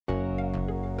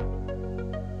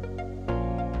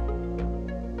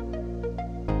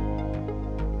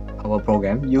our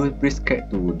program use BricsCAD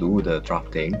to do the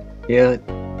drafting. Here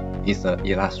is an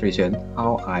illustration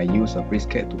how I use a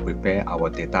BricsCAD to prepare our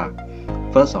data.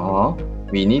 First of all,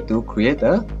 we need to create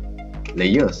the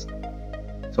layers.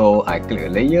 So I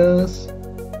click layers,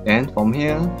 and from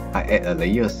here I add a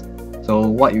layers. So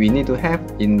what we need to have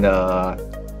in the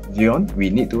Xeon, we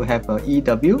need to have a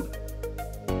EW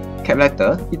cap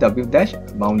letter, EW dash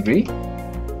boundary.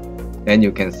 Then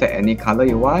you can set any color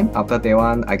you want. After that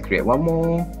one, I create one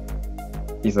more.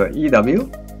 It's a EW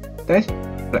dash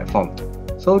platform.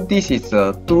 So this is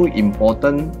two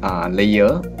important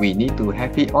layer we need to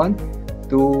have it on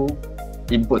to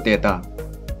input data.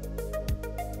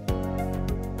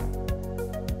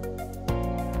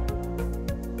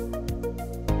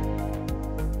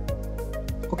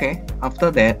 Okay, after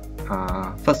that,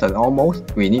 first and foremost,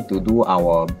 we need to do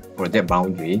our project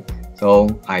boundary. So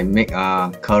I make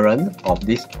a current of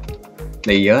this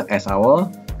layer as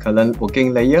our current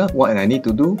working layer. What I need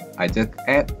to do, I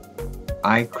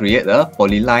create a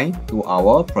polyline to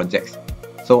our projects.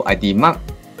 So I demark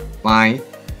my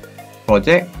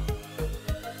project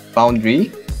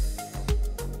boundary.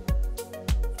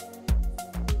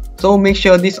 So make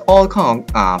sure this all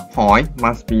point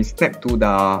must be snapped to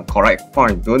the correct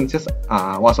point. Don't just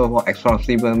whatsoever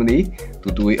expressively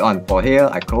to do it on. For here,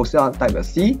 I close it on, type a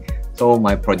C. So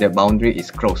my project boundary is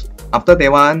closed. After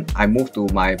that one, I move to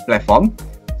my platform.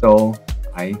 So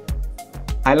I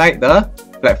highlight the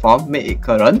platform, make it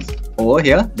current over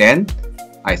here. Then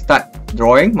I start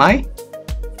drawing my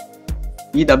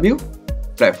EW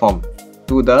platform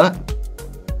to the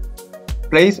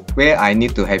place where I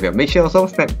need to have it. Make sure also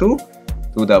snap to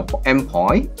the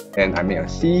endpoint. Then I make a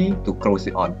C to close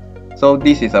it on. So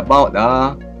this is about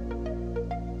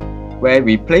where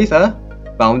we place a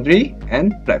boundary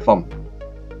and platform.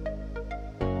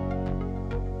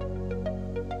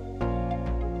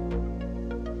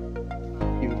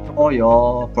 You draw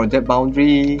your project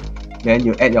boundary, then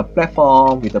you add your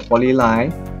platform with the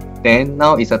polyline. Then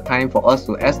now it's a time for us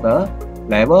to add the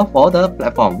level for the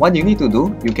platform. What you need to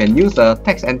do, you can use a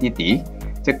text entity.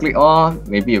 Just click on,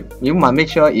 maybe you must make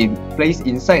sure it placed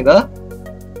inside the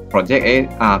project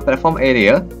platform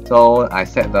area. So I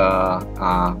set the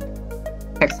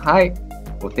text height,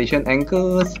 rotation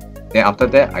angles. Then after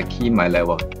that, I key my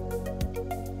level.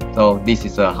 So this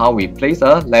is how we place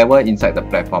a level inside the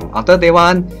platform. After that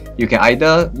one, you can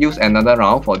either use another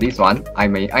round for this one. I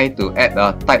may add the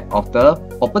type of the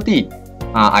property.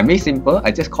 I make simple,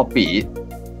 I just copy it.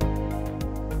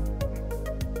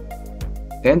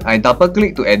 Then I double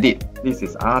click to edit. This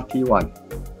is RT1.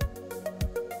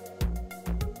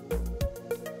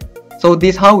 So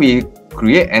this is how we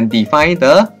create and define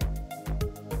the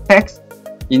text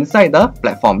inside the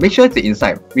platform. Make sure it's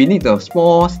inside. We need a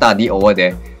small study over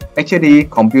there. Actually,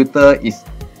 computer is,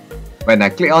 when I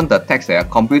click on the text there,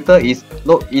 computer is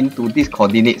load into these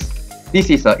coordinates.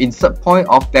 This is an insert point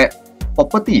of that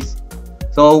properties.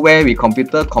 So where we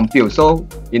computer compute. So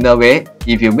in a way,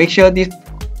 if you make sure this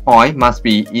point must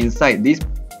be inside this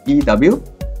EW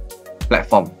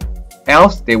platform,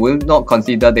 else they will not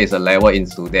consider there's a level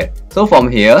into there. So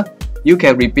from here, you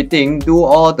can do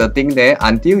all the thing there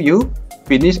until you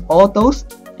finish all those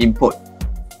input.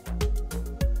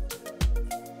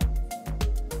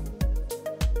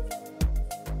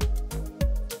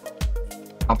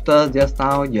 After just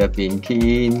now, you have been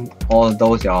keying all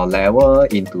those your level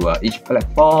into each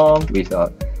platform with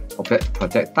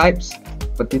project types,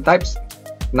 property types.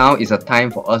 Now is a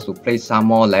time for us to place some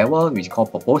more level, which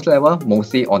called proposed level,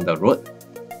 mostly on the road.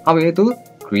 How we need to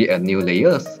create a new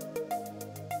layers.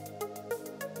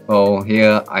 So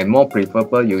here I more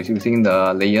preferable using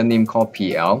the layer name called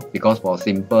PL because for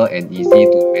simple and easy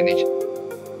to manage.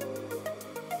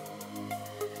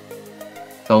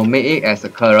 So make it as a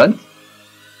current.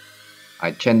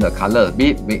 I change the color a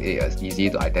bit, make it as easy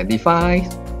to identify.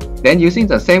 Then using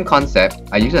the same concept,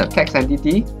 I use a text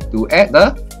entity to add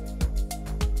the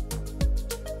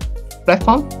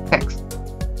platform text.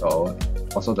 So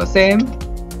also the same,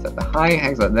 set the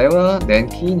height, the level, then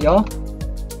key in your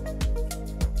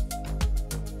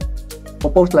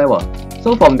proposed level.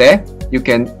 So from there, you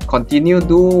can continue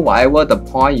do whatever the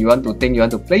point you want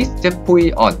to place, just put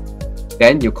it on.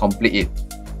 Then you complete it.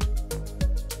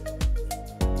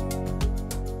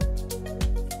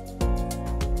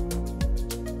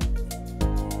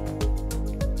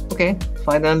 Okay,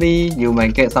 finally you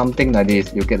might get something like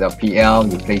this. You get the PL,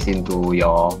 you place into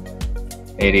your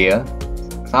area.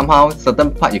 Somehow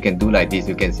certain part you can do like this.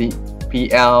 You can see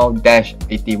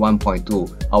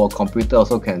PL-81.2. Our computer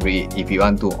also can read if you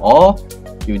want to, or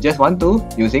you just want to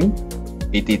using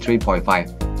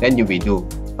 83.5. Then you will do.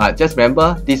 But just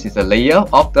remember, this is a layer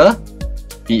of the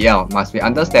PL must be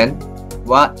understand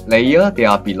what layer they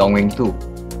are belonging to.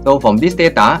 So from this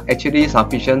data, actually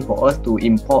sufficient for us to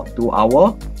import to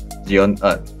our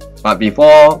ZeonEarth. But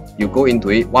before you go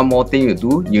into it, one more thing you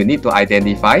do, you need to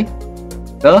identify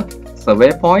the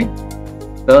survey point,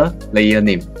 the layer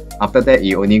name. After that,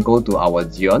 you only go to our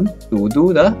Xeon to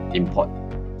do the import.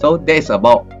 So that's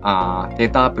about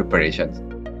data preparation.